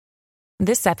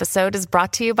This episode is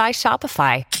brought to you by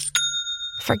Shopify.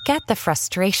 Forget the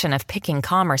frustration of picking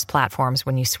commerce platforms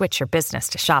when you switch your business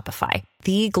to Shopify,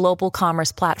 the global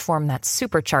commerce platform that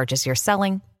supercharges your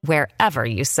selling wherever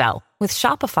you sell. With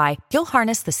Shopify, you'll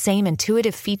harness the same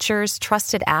intuitive features,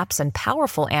 trusted apps, and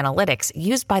powerful analytics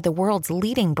used by the world's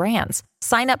leading brands.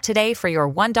 Sign up today for your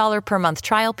 $1 per month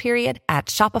trial period at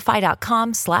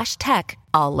shopify.com/tech,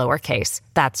 all lowercase.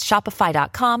 That's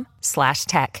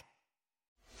shopify.com/tech.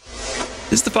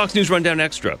 This is the Fox News Rundown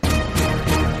Extra.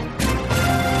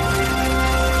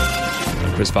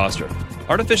 I'm Chris Foster.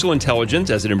 Artificial intelligence,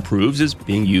 as it improves, is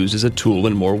being used as a tool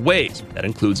in more ways. That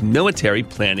includes military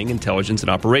planning, intelligence, and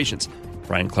operations.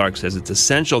 Brian Clark says it's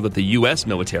essential that the U.S.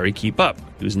 military keep up.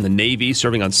 He was in the Navy,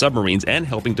 serving on submarines, and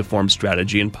helping to form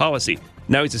strategy and policy.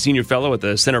 Now he's a senior fellow at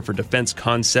the Center for Defense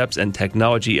Concepts and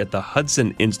Technology at the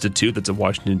Hudson Institute. That's a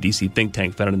Washington, D.C. think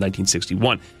tank founded in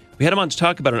 1961. We had him on to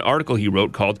talk about an article he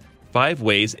wrote called 5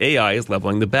 Ways AI is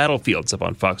Leveling the Battlefield. It's up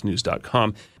on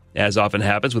foxnews.com. As often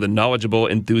happens with a knowledgeable,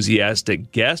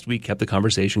 enthusiastic guest, we kept the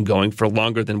conversation going for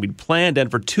longer than we'd planned and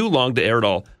for too long to air it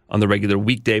all on the regular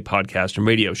weekday podcast and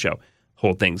radio show.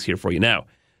 Whole thing's here for you now.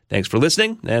 Thanks for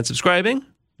listening and subscribing.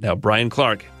 Now, Brian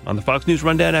Clark on the Fox News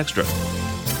Rundown Extra.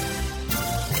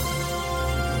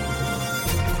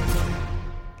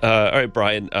 All right,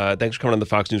 Brian, thanks for coming on the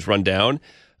Fox News Rundown.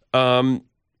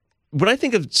 When I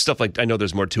think of stuff like, I know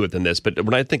there's more to it than this, but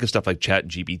when I think of stuff like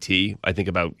ChatGPT, I think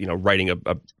about, writing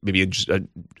maybe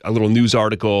a little news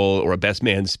article or a best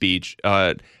man speech.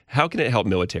 How can it help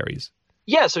militaries?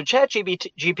 Yeah, so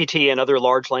ChatGPT and other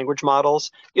large language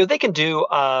models, they can do,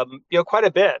 quite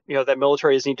a bit, that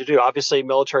militaries need to do. Obviously,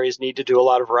 militaries need to do a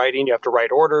lot of writing. You have to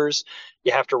write orders.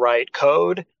 You have to write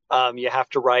code. You have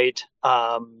to write,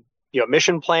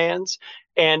 mission plans.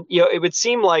 And, it would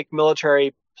seem like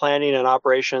military planning and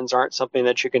operations aren't something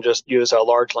that you can just use a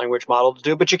large language model to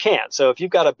do, but you can. So if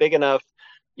you've got a big enough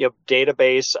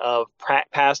database of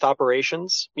past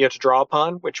operations to draw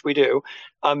upon, which we do,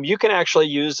 you can actually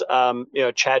use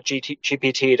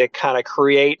ChatGPT to kind of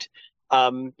create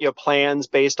plans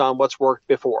based on what's worked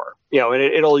before, and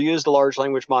it'll use the large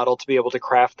language model to be able to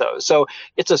craft those. So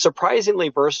it's a surprisingly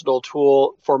versatile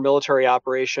tool for military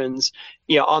operations,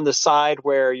 on the side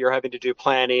where you're having to do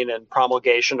planning and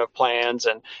promulgation of plans.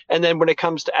 And then when it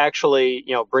comes to actually,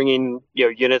 bringing,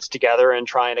 units together and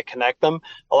trying to connect them,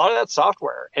 a lot of that's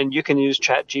software. And you can use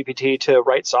ChatGPT to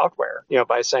write software,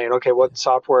 by saying, okay, what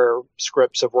software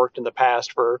scripts have worked in the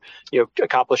past for,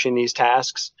 accomplishing these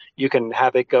tasks. You can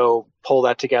have it go pull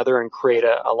that together and create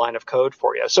a line of code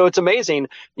for you. So it's amazing,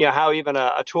 how even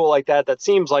a tool like that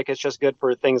seems like it's just good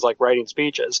for things like writing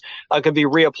speeches, can be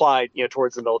reapplied,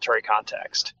 towards the military context.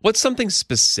 What's something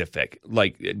specific,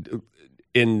 like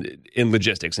in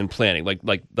logistics and planning,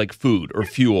 like food or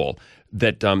fuel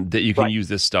that you can use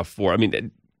this stuff for? I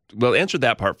mean, well, answer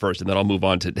that part first, and then I'll move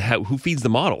on to who feeds the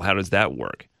model. How does that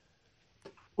work?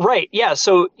 Right. Yeah.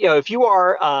 So, if you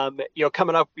are, you're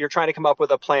trying to come up with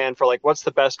a plan for what's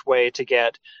the best way to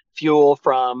get fuel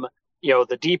from,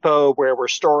 the depot where we're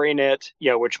storing it,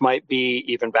 which might be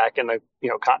even back in the,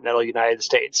 continental United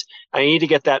States. I need to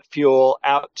get that fuel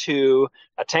out to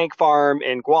a tank farm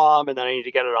in Guam, and then I need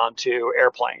to get it onto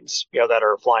airplanes, that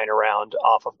are flying around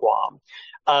off of Guam.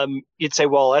 You'd say,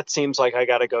 well, that seems like I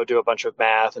got to go do a bunch of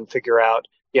math and figure out,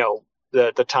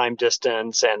 the time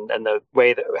distance and the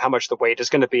way that how much the weight is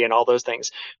going to be and all those things.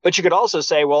 But you could also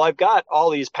say, well, I've got all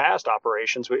these past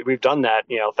operations. We've done that,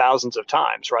 thousands of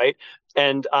times, right?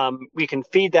 And we can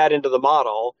feed that into the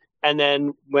model. And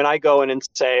then when I go in and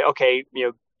say, okay,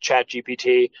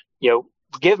 ChatGPT,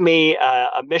 give me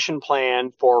a mission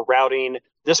plan for routing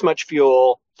this much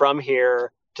fuel from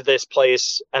here to this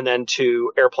place and then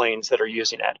to airplanes that are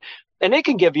using it. And it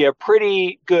can give you a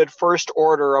pretty good first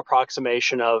order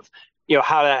approximation of,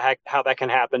 how that can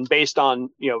happen based on,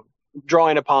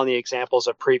 drawing upon the examples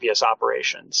of previous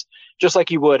operations, just like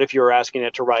you would if you were asking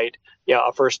it to write,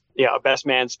 a best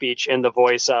man speech in the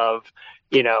voice of,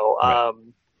 right.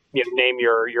 Name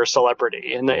your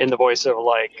celebrity in the voice of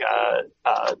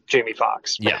Jamie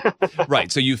Foxx. Yeah, right.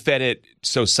 So you fed it.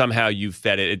 So somehow you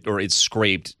fed it, or it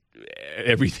scraped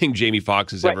everything Jamie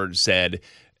Foxx has ever said,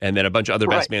 and then a bunch of other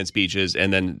best man speeches,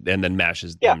 and then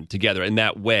mashes them together. And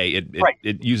that way,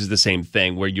 it uses the same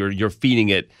thing where you're feeding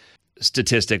it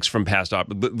statistics from past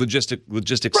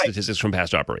statistics from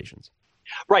past operations.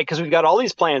 Right, because we've got all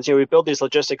these plans. We build these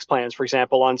logistics plans, for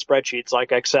example, on spreadsheets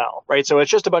like Excel, right? So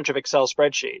it's just a bunch of Excel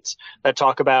spreadsheets that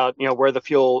talk about, where the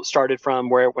fuel started from,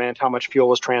 where it went, how much fuel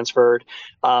was transferred,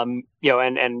 and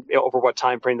over what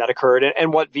time frame that occurred,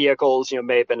 and what vehicles,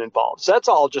 may have been involved. So that's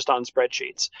all just on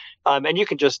spreadsheets, and you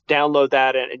can just download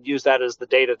that and use that as the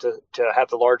data to have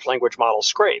the large language model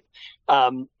scrape,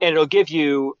 and it'll give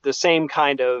you the same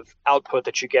kind of output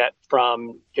that you get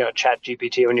from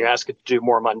ChatGPT when you ask it to do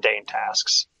more mundane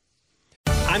tasks.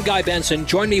 I'm Guy Benson.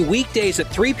 Join me weekdays at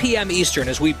 3 p.m. Eastern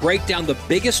as we break down the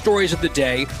biggest stories of the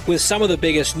day with some of the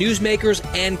biggest newsmakers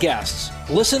and guests.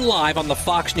 Listen live on the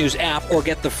Fox News app or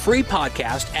get the free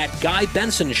podcast at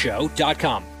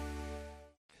GuyBensonShow.com.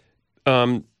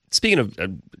 Speaking of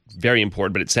very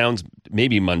important, but it sounds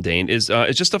maybe mundane, is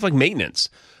it's just stuff like maintenance.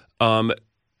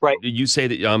 Right. You say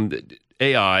that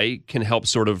AI can help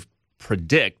sort of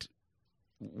predict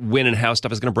when and how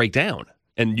stuff is going to break down.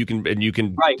 And you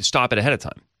can stop it ahead of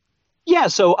time. Yeah,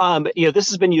 so this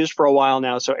has been used for a while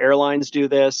now. So airlines do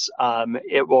this,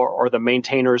 or the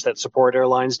maintainers that support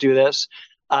airlines do this,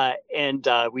 and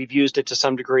we've used it to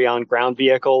some degree on ground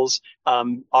vehicles.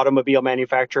 Automobile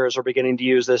manufacturers are beginning to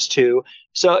use this too.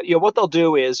 So what they'll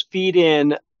do is feed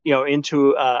in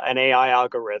into an AI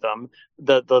algorithm,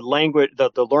 the language,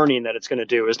 the learning that it's going to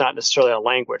do is not necessarily a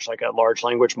language like a large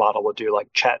language model would do,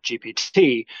 like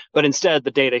ChatGPT, but instead the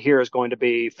data here is going to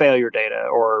be failure data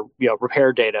or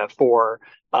repair data for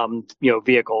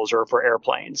vehicles or for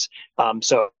airplanes.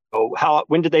 So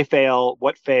when did they fail?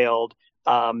 What failed?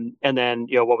 And then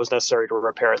what was necessary to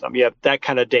repair them. You have that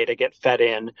kind of data get fed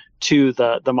in to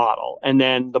the model, and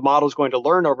then the model is going to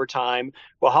learn over time.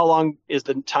 Well, how long is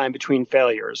the time between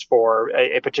failures for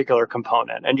a particular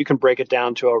component? And you can break it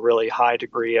down to a really high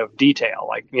degree of detail,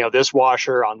 like this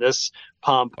washer on this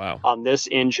pump on this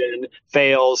engine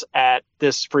fails at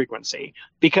this frequency,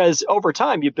 because over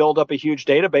time you build up a huge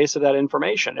database of that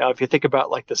information. Now, if you think about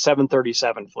like the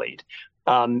 737 fleet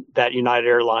that United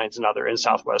Airlines and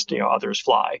Southwest, others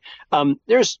fly,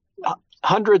 there's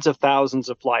hundreds of thousands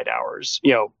of flight hours,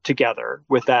 together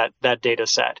with that data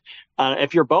set.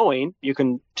 If you're Boeing, you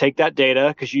can take that data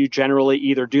because you generally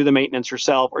either do the maintenance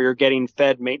yourself or you're getting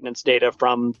fed maintenance data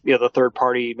from the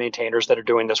third-party maintainers that are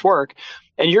doing this work,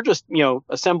 and you're just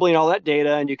assembling all that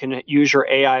data, and you can use your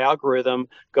AI algorithm,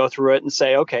 go through it, and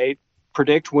say, okay,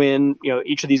 predict when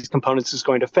each of these components is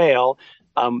going to fail.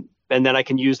 And then I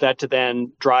can use that to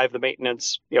then drive the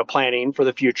maintenance, planning for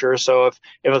the future. So if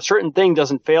a certain thing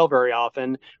doesn't fail very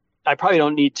often, I probably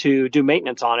don't need to do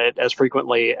maintenance on it as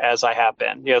frequently as I have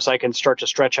been. So I can start to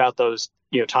stretch out those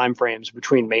time frames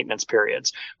between maintenance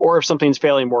periods. Or if something's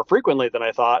failing more frequently than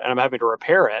I thought, and I'm having to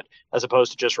repair it as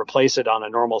opposed to just replace it on a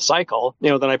normal cycle,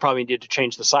 then I probably need to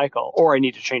change the cycle, or I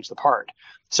need to change the part.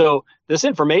 So this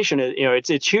information is,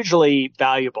 it's hugely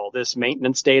valuable, this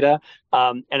maintenance data,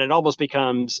 and it almost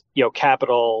becomes,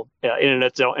 capital in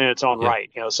its own right.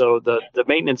 So the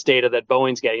maintenance data that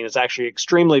Boeing's getting is actually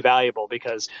extremely valuable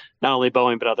because not only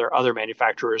Boeing but other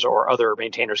manufacturers or other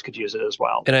maintainers could use it as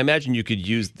well. And I imagine you could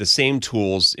use the same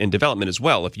tools in development as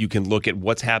well. If you can look at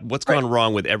what's gone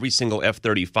wrong with every single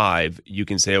F-35, you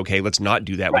can say, okay, let's not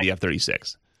do that with the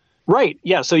F-36. Right.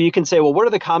 Yeah. So you can say, well, what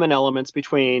are the common elements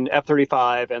between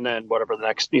F-35 and then whatever the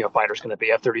next fighter is going to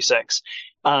be, F-36?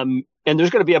 And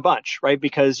there's going to be a bunch, right?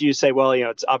 Because you say, well,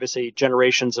 it's obviously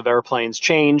generations of airplanes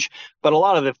change, but a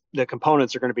lot of the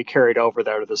components are going to be carried over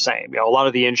that are the same. A lot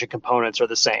of the engine components are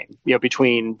the same,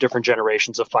 between different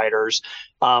generations of fighters.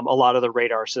 A lot of the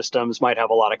radar systems might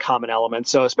have a lot of common elements.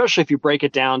 So especially if you break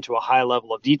it down to a high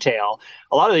level of detail,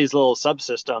 a lot of these little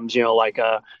subsystems, like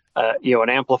an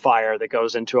amplifier that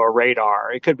goes into a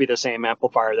radar, it could be the same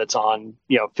amplifier that's on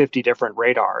 50 different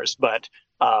radars, but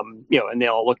and they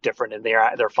all look different in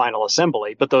their final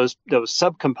assembly. But those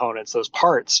subcomponents, those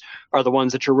parts, are the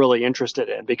ones that you're really interested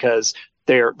in because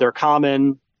they're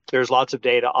common. There's lots of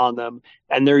data on them,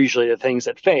 and they're usually the things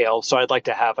that fail. So I'd like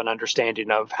to have an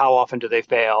understanding of how often do they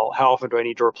fail, how often do I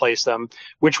need to replace them,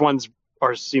 which ones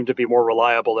seem to be more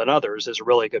reliable than others is a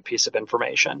really good piece of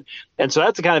information. And so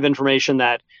that's the kind of information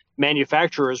that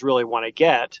manufacturers really want to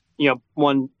get,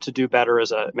 one, to do better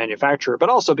as a manufacturer, but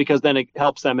also because then it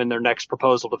helps them in their next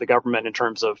proposal to the government in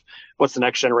terms of what's the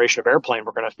next generation of airplane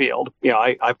we're going to field.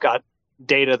 I've got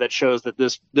data that shows that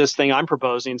this thing I'm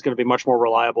proposing is going to be much more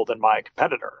reliable than my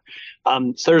competitor.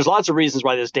 So there's lots of reasons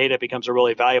why this data becomes a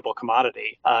really valuable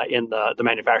commodity in the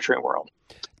manufacturing world.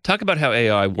 Talk about how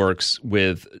AI works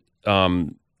with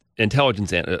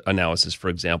intelligence analysis, for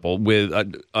example, with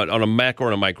on a macro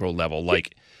and a micro level,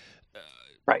 like,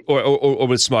 right, or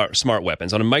with smart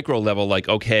weapons. On a micro level, like,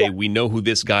 okay, we know who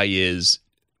this guy is.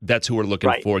 That's who we're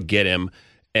looking for. Get him.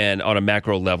 and on a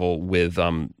macro level with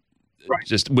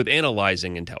just with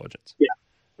analyzing intelligence.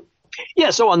 Yeah.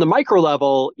 So on the micro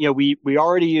level, we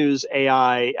already use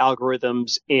AI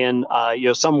algorithms in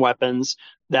some weapons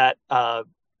that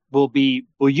will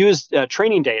use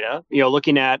training data.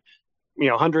 Looking at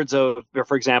hundreds of,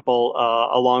 for example,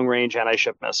 a long range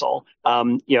anti-ship missile.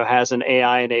 Has an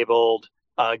AI enabled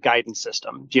guidance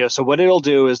system. So what it'll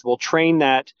do is we'll train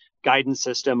that guidance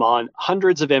system on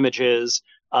hundreds of images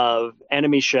of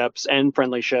enemy ships and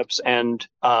friendly ships and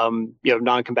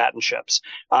non-combatant ships,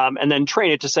 and then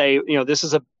train it to say, this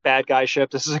is a bad guy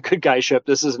ship, this is a good guy ship,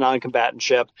 this is a non-combatant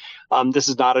ship, this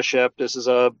is not a ship, this is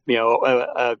a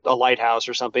lighthouse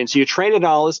or something. So you train it on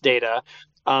all this data,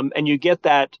 and you get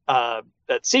that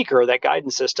seeker, that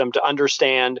guidance system, to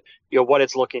understand what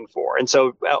it's looking for. And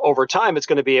so over time, it's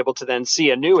going to be able to then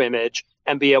see a new image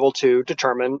and be able to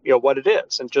determine what it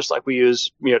is. And just like we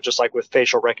use, just like with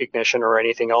facial recognition or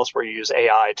anything else where you use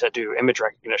AI to do image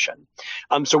recognition.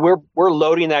 So we're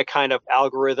loading that kind of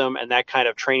algorithm and that kind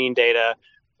of training data,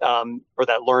 or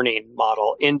that learning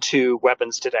model, into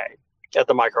weapons today at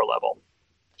the micro level.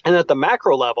 And at the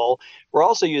macro level, we're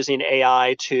also using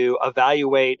AI to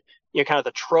evaluate kind of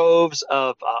the troves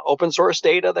of open source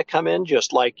data that come in,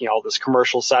 just like all this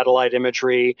commercial satellite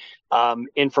imagery,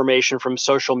 information from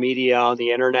social media on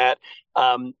the internet,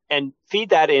 and feed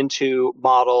that into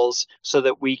models so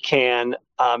that we can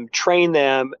train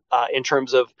them in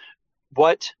terms of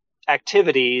what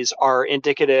activities are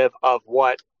indicative of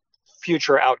what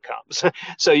future outcomes.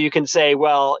 So you can say,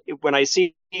 well, when I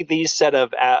see these set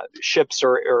of ships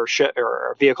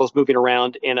or vehicles moving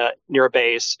around near a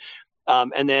base,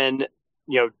 and then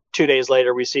 2 days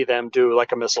later we see them do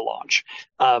like a missile launch,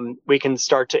 we can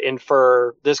start to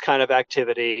infer this kind of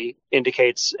activity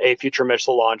indicates a future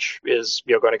missile launch is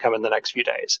going to come in the next few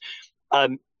days.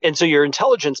 And so your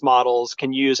intelligence models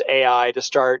can use AI to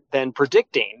start then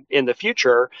predicting in the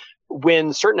future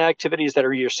when certain activities that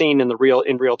you're seeing in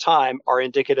real time are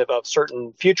indicative of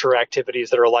certain future activities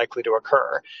that are likely to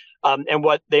occur, and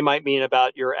what they might mean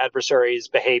about your adversary's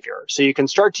behavior. So you can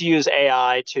start to use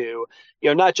AI to,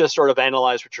 not just sort of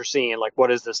analyze what you're seeing, like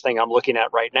what is this thing I'm looking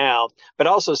at right now, but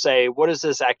also say, what does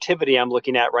this activity I'm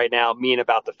looking at right now mean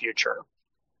about the future?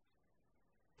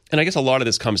 And I guess a lot of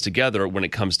this comes together when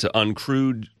it comes to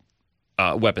uncrewed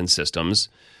weapon systems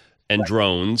and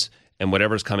drones and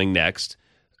whatever's coming next.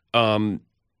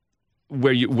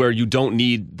 Where you don't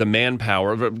need the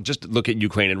manpower. Just look at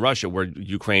Ukraine and Russia, where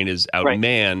Ukraine is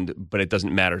outmanned, but it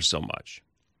doesn't matter so much.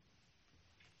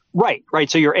 Right.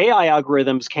 So your AI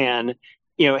algorithms can,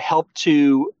 help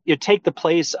to take the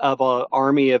place of an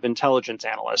army of intelligence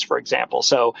analysts, for example.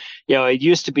 So, it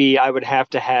used to be I would have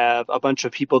to have a bunch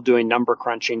of people doing number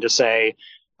crunching to say,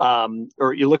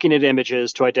 or you're looking at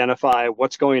images to identify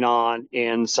what's going on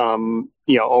in some,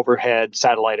 overhead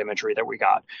satellite imagery that we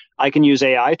got. I can use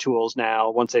AI tools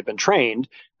now, once they've been trained,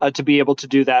 to be able to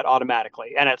do that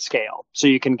automatically and at scale. So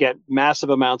you can get massive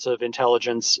amounts of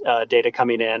intelligence data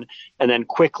coming in, and then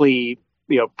quickly,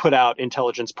 put out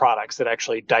intelligence products that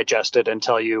actually digest it and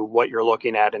tell you what you're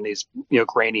looking at in these,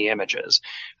 grainy images.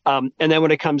 And then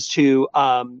when it comes to,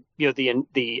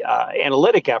 the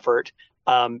analytic effort,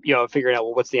 figuring out,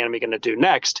 well, what's the enemy going to do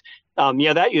next?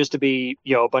 That used to be,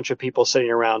 a bunch of people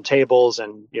sitting around tables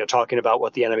and, talking about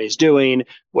what the enemy's doing.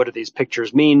 What do these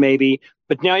pictures mean, maybe?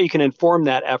 But now you can inform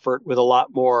that effort with a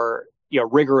lot more,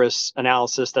 rigorous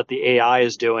analysis that the AI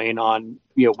is doing on,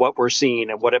 what we're seeing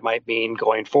and what it might mean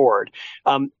going forward.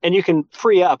 And you can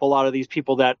free up a lot of these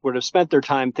people that would have spent their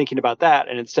time thinking about that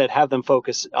and instead have them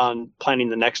focus on planning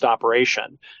the next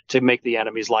operation to make the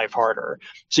enemy's life harder.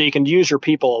 So you can use your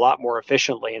people a lot more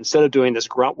efficiently instead of doing this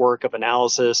grunt work of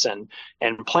analysis and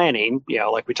planning,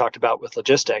 like we talked about with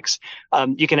logistics.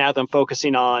 You can have them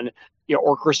focusing on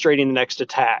orchestrating the next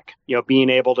attack, being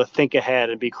able to think ahead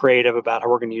and be creative about how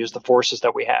we're going to use the forces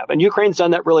that we have. And Ukraine's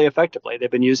done that really effectively.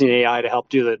 They've been using AI to help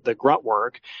do the grunt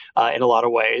work in a lot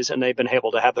of ways, and they've been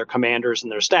able to have their commanders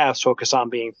and their staffs focus on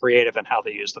being creative in how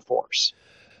they use the force.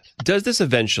 Does this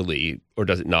eventually, or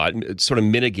does it not, sort of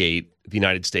mitigate the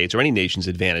United States or any nation's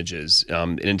advantages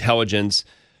in intelligence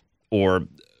or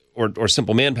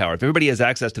simple manpower? If everybody has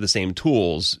access to the same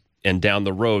tools, and down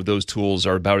the road, those tools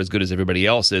are about as good as everybody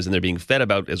else's, and they're being fed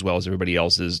about as well as everybody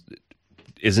else's,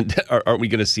 aren't we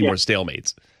going to see more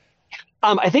stalemates?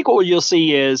 I think what you'll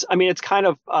see is, it's kind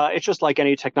of, it's just like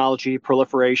any technology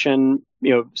proliferation,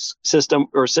 system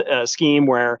or scheme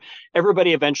where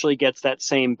everybody eventually gets that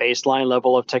same baseline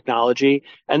level of technology.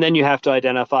 And then you have to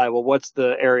identify, well, what's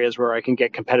the areas where I can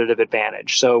get competitive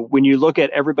advantage? So when you look at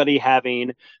everybody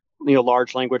having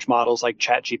large language models like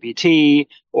ChatGPT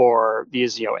or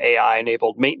these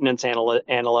AI-enabled maintenance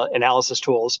analysis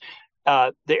tools.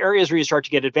 The areas where you start to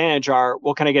get advantage are,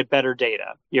 well, can I get better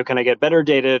data? Can I get better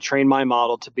data to train my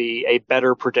model to be a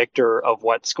better predictor of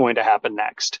what's going to happen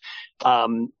next?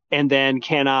 And then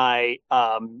can I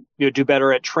do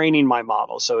better at training my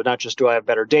model? So not just do I have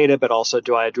better data, but also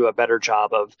do I do a better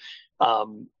job of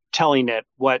telling it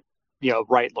what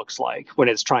right looks like when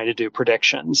it's trying to do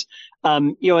predictions?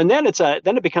 And then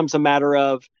it becomes a matter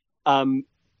of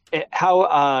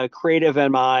how creative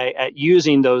am I at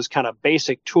using those kind of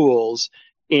basic tools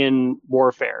in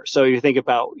warfare? So you think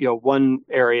about, one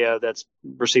area that's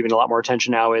receiving a lot more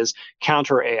attention now is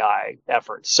counter AI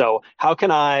efforts. So how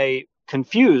can I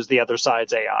confuse the other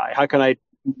side's AI? How can I,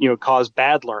 cause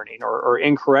bad learning or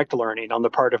incorrect learning on the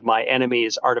part of my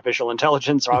enemy's artificial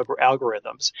intelligence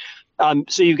algorithms?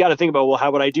 So you've got to think about, well,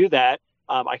 how would I do that?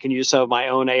 I can use some of my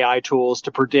own AI tools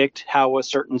to predict how a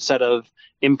certain set of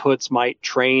inputs might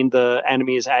train the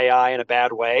enemy's AI in a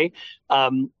bad way.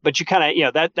 But you kind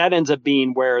of, that ends up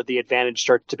being where the advantage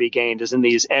starts to be gained, is in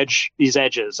these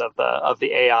edges of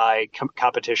the AI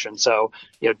competition. So,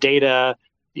 data,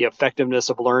 the effectiveness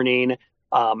of learning,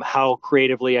 how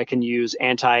creatively I can use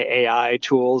anti-AI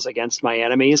tools against my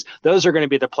enemies. Those are going to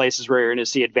be the places where you're going to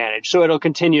see advantage. So it'll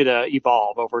continue to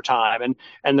evolve over time.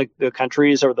 And the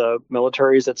countries or the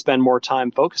militaries that spend more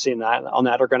time focusing on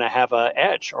that are going to have an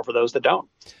edge over those that don't.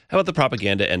 How about the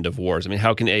propaganda end of wars? I mean,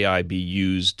 how can AI be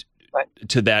used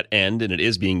to that end? And it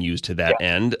is being used to that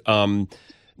end,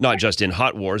 not just in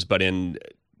hot wars, but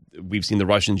we've seen the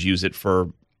Russians use it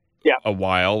for a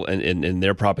while in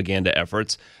their propaganda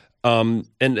efforts.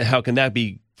 And how can that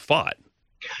be fought?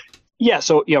 Yeah,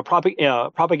 so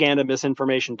propaganda,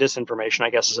 misinformation, disinformation, I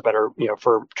guess is a better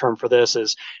term for this,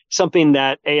 is something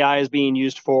that AI is being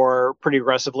used for pretty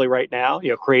aggressively right now.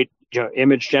 Create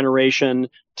image generation,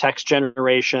 text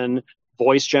generation,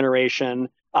 voice generation,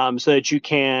 so that you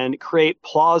can create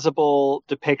plausible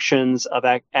depictions of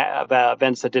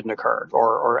events that didn't occur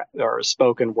or a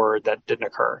spoken word that didn't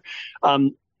occur,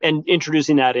 and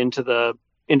introducing that into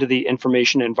the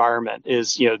information environment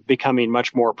is becoming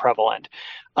much more prevalent.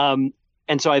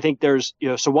 And so I think there's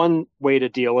so one way to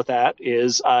deal with that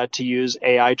is to use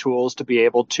AI tools to be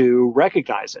able to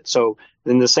recognize it. So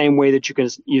in the same way that you can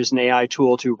use an AI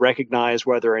tool to recognize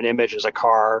whether an image is a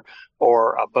car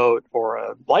or a boat or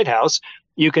a lighthouse,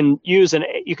 you can use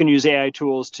AI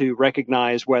tools to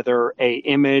recognize whether a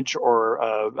image or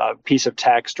a piece of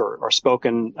text or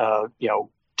spoken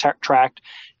tract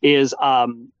is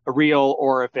real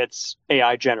or if it's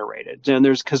AI generated. And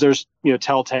there's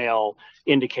telltale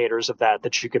indicators of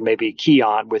that you can maybe key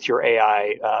on with your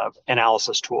AI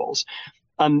analysis tools.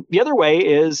 The other way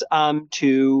is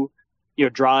to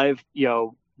drive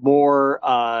more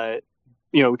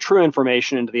true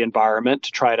information into the environment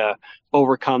to try to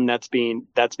overcome that's being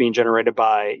generated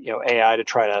by AI to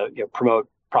try to promote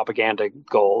propaganda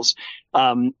goals.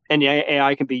 And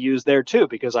AI can be used there too,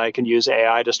 because I can use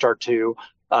AI to start to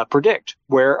predict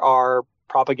where's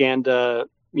propaganda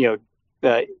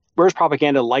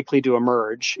likely to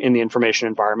emerge in the information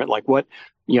environment, like what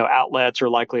outlets are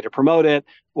likely to promote it,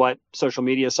 what social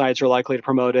media sites are likely to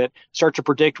promote it, start to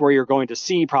predict where you're going to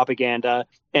see propaganda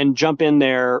and jump in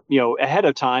there ahead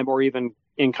of time or even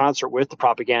in concert with the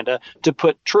propaganda to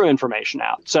put true information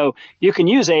out. So you can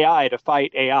use AI to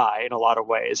fight AI in a lot of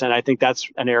ways. And I think that's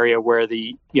an area where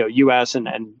the U.S.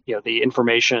 and the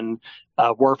information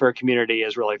warfare community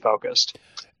is really focused.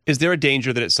 Is there a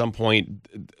danger that at some point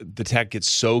the tech gets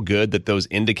so good that those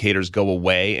indicators go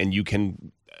away and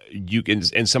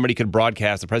and somebody could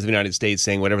broadcast the President of the United States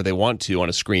saying whatever they want to on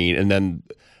a screen, and then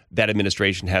that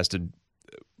administration has to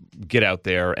get out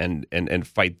there and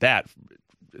fight that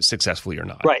successfully or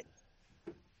not? Right.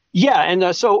 Yeah.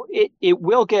 And so it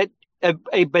will get,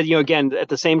 but again, at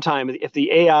the same time, if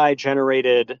the AI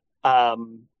generated,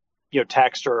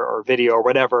 text or video or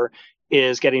whatever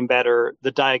is getting better,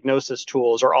 the diagnosis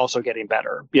tools are also getting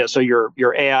better. So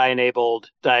your AI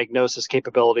enabled diagnosis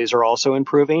capabilities are also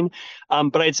improving.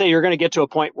 But I'd say you're going to get to a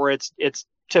point where it's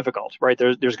difficult, right?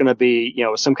 There's going to be,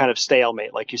 some kind of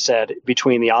stalemate, like you said,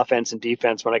 between the offense and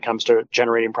defense when it comes to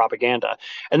generating propaganda.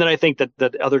 And then I think that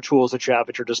the other tools that you have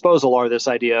at your disposal are this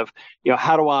idea of,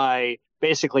 how do I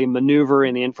basically maneuver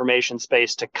in the information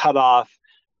space to cut off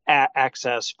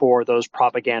access for those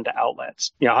propaganda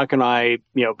outlets? How can I,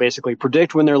 basically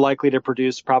predict when they're likely to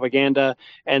produce propaganda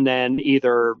and then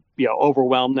either,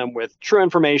 overwhelm them with true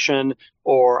information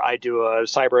or I do a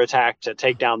cyber attack to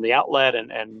take down the outlet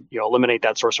and eliminate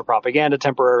that source of propaganda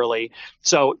temporarily.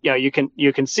 So you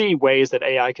can see ways that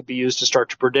AI could be used to start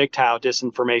to predict how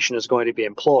disinformation is going to be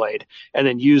employed, and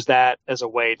then use that as a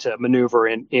way to maneuver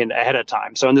in ahead of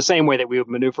time. So in the same way that we would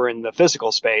maneuver in the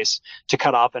physical space to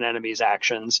cut off an enemy's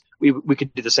actions, we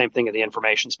could do the same thing in the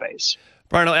information space.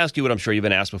 Brian, I'll ask you what I'm sure you've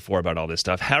been asked before about all this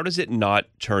stuff. How does it not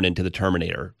turn into the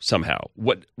Terminator somehow?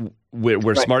 Where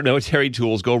right. Smart military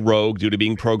tools go rogue due to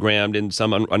being programmed in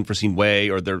some unforeseen way,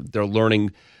 or they're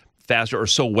learning faster or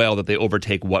so well that they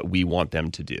overtake what we want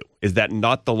them to do? Is that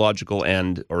not the logical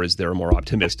end, or is there a more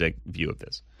optimistic view of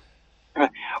this? Well,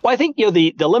 I think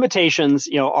the limitations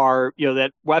are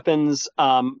that weapons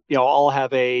all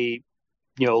have a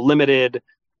limited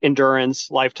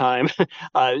endurance lifetime.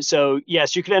 So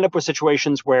yes, you could end up with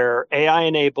situations where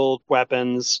AI-enabled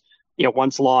weapons,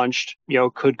 once launched,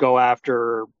 could go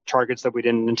after targets that we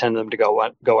didn't intend them to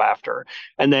go after.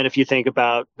 And then if you think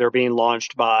about they're being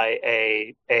launched by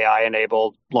a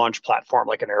AI-enabled launch platform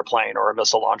like an airplane or a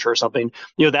missile launcher or something,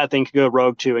 that thing could go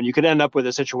rogue too. And you could end up with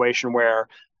a situation where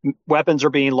weapons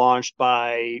are being launched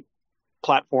by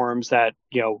platforms that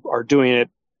are doing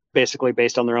it basically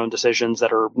based on their own decisions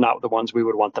that are not the ones we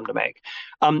would want them to make.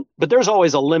 But there's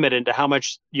always a limit into how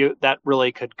much that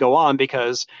really could go on,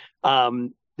 because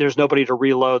there's nobody to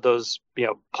reload those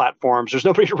platforms. There's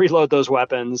nobody to reload those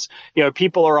weapons.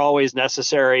 People are always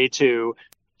necessary to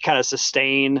kind of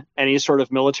sustain any sort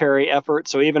of military effort.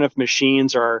 So even if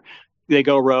machines they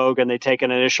go rogue and they take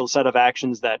an initial set of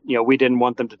actions that we didn't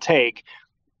want them to take,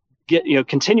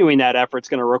 continuing that effort is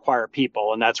going to require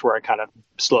people, and that's where it kind of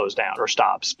slows down or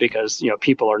stops, because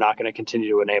people are not going to continue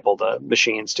to enable the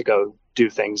machines to go do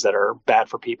things that are bad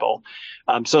for people.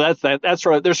 So that's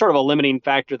sort of, there's sort of a limiting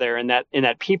factor there, in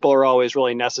that people are always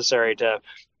really necessary to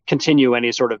continue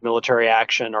any sort of military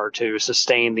action or to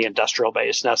sustain the industrial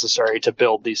base necessary to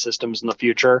build these systems in the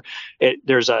future.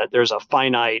 There's a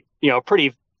finite,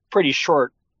 pretty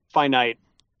short finite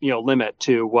limit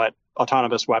to what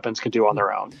autonomous weapons can do on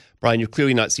their own. Brian, you've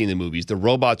clearly not seen the movies. The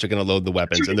robots are going to load the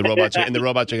weapons, and the robots are going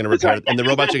to repair, and the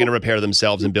robots are going to repair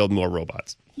themselves and build more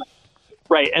robots.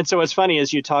 Right. And so what's funny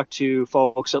is you talk to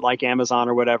folks at like Amazon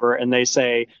or whatever, and they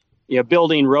say,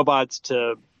 building robots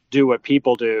to do what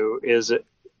people do is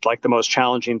like the most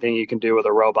challenging thing you can do with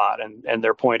a robot. And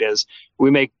their point is,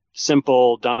 we make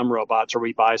simple, dumb robots, or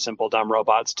we buy simple, dumb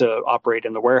robots to operate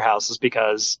in the warehouses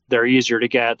because they're easier to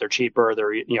get, they're cheaper,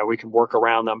 we can work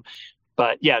around them.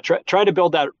 But yeah, try to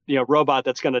build that robot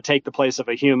that's going to take the place of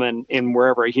a human in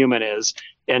wherever a human is,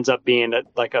 ends up being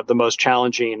the most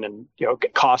challenging and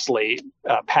costly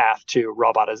path to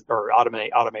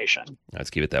automation. Let's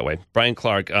keep it that way. Brian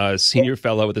Clark, senior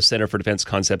fellow at the Center for Defense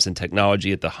Concepts and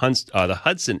Technology at the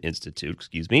Hudson Institute,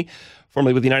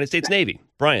 formerly with the United States Navy.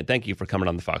 Brian, thank you for coming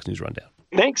on the Fox News Rundown.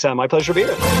 Thanks, my pleasure to be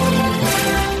here.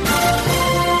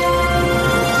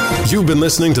 You've been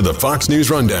listening to the Fox News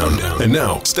Rundown. And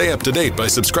now, stay up to date by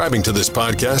subscribing to this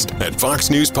podcast at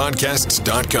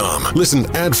foxnewspodcasts.com. Listen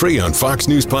ad-free on Fox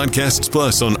News Podcasts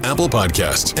Plus on Apple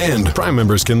Podcasts. And Prime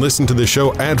members can listen to the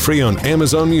show ad-free on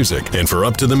Amazon Music. And for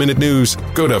up-to-the-minute news,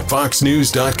 go to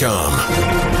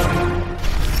foxnews.com.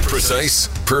 Precise,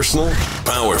 personal,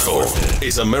 powerful.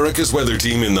 It's America's weather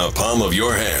team in the palm of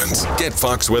your hands. Get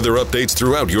Fox weather updates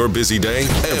throughout your busy day,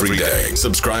 every day.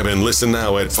 Subscribe and listen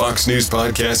now at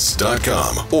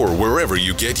foxnewspodcasts.com or wherever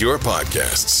you get your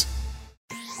podcasts.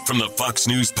 From the Fox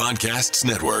News Podcasts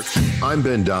Network. I'm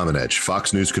Ben Domenech,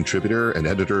 Fox News contributor and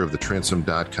editor of the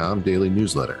Transom.com daily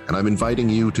newsletter, and I'm inviting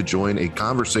you to join a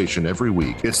conversation every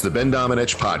week. It's the Ben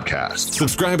Domenech Podcast.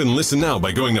 Subscribe and listen now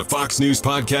by going to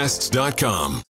foxnewspodcasts.com.